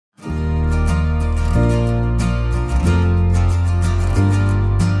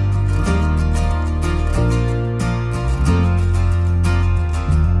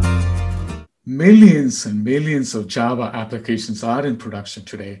Millions and millions of Java applications are in production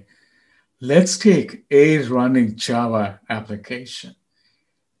today. Let's take a running Java application,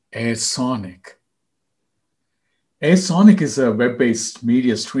 AirSonic. AirSonic is a web-based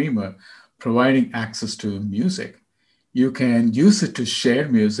media streamer providing access to music. You can use it to share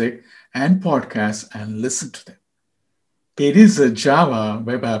music and podcasts and listen to them. It is a Java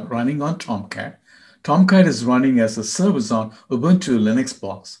web app running on Tomcat. Tomcat is running as a service on Ubuntu Linux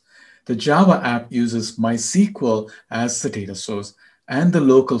box. The Java app uses MySQL as the data source and the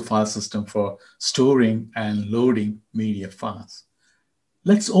local file system for storing and loading media files.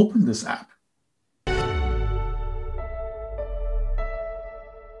 Let's open this app.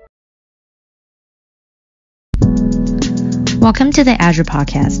 Welcome to the Azure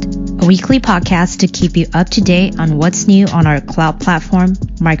Podcast, a weekly podcast to keep you up to date on what's new on our cloud platform,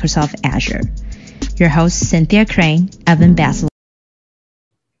 Microsoft Azure. Your hosts, Cynthia Crane, Evan Basil.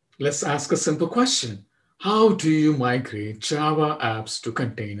 Let's ask a simple question. How do you migrate Java apps to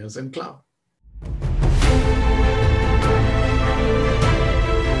containers in cloud?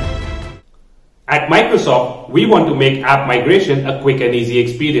 At Microsoft, we want to make app migration a quick and easy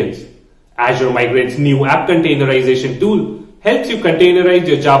experience. Azure Migrate's new app containerization tool helps you containerize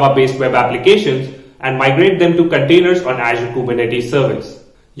your Java-based web applications and migrate them to containers on Azure Kubernetes Service.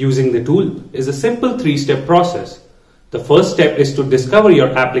 Using the tool is a simple three-step process. The first step is to discover your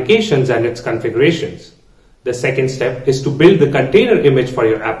applications and its configurations. The second step is to build the container image for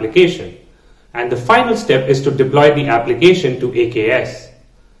your application. And the final step is to deploy the application to AKS.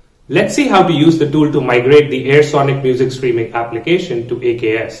 Let's see how to use the tool to migrate the AirSonic music streaming application to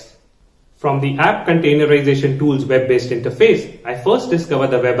AKS. From the App Containerization Tool's web-based interface, I first discover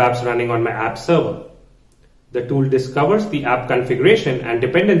the web apps running on my app server. The tool discovers the app configuration and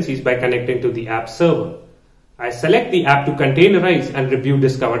dependencies by connecting to the app server. I select the app to containerize and review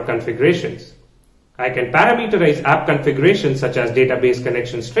discovered configurations. I can parameterize app configurations such as database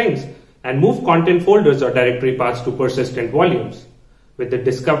connection strings and move content folders or directory paths to persistent volumes. With the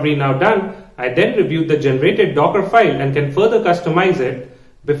discovery now done, I then review the generated Docker file and can further customize it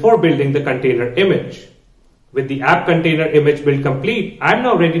before building the container image. With the app container image build complete, I'm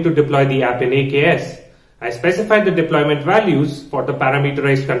now ready to deploy the app in AKS. I specify the deployment values for the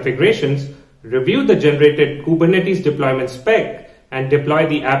parameterized configurations, review the generated Kubernetes deployment spec, and deploy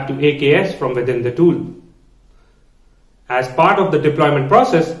the app to AKS from within the tool. As part of the deployment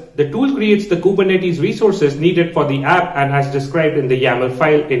process, the tool creates the Kubernetes resources needed for the app and as described in the YAML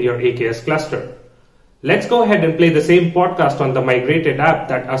file in your AKS cluster. Let's go ahead and play the same podcast on the migrated app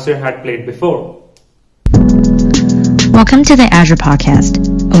that Azure had played before. Welcome to the Azure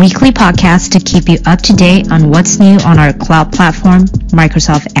Podcast, a weekly podcast to keep you up to date on what's new on our cloud platform,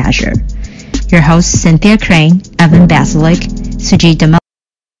 Microsoft Azure. Your hosts, Cynthia Crane, Evan Basilik, Sujit Damal.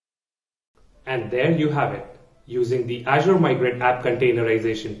 And there you have it. Using the Azure Migrate app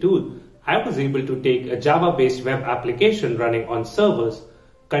containerization tool, I was able to take a Java-based web application running on servers,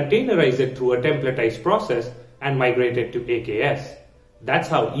 containerize it through a templatized process, and migrate it to AKS. That's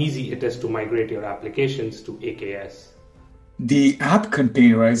how easy it is to migrate your applications to AKS. The app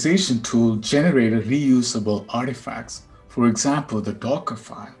containerization tool generated reusable artifacts, for example, the Docker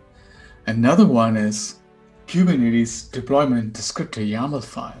file. Another one is Kubernetes deployment descriptor YAML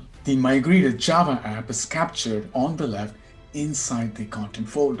file. The migrated Java app is captured on the left inside the content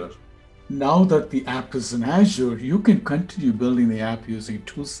folder. Now that the app is in Azure, you can continue building the app using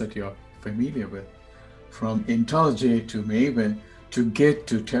tools that you're familiar with. From IntelliJ to Maven to Git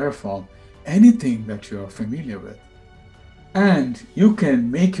to Terraform, anything that you're familiar with. And you can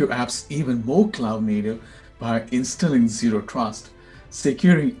make your apps even more cloud native by installing Zero Trust,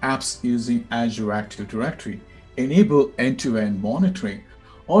 securing apps using Azure Active Directory, enable end-to-end monitoring,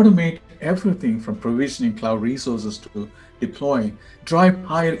 automate everything from provisioning cloud resources to deploying, drive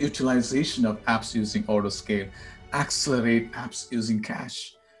higher utilization of apps using autoscale, accelerate apps using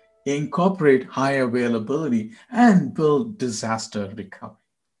cache, incorporate high availability, and build disaster recovery.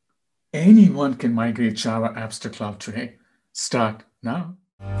 Anyone can migrate Java apps to cloud today. Start now.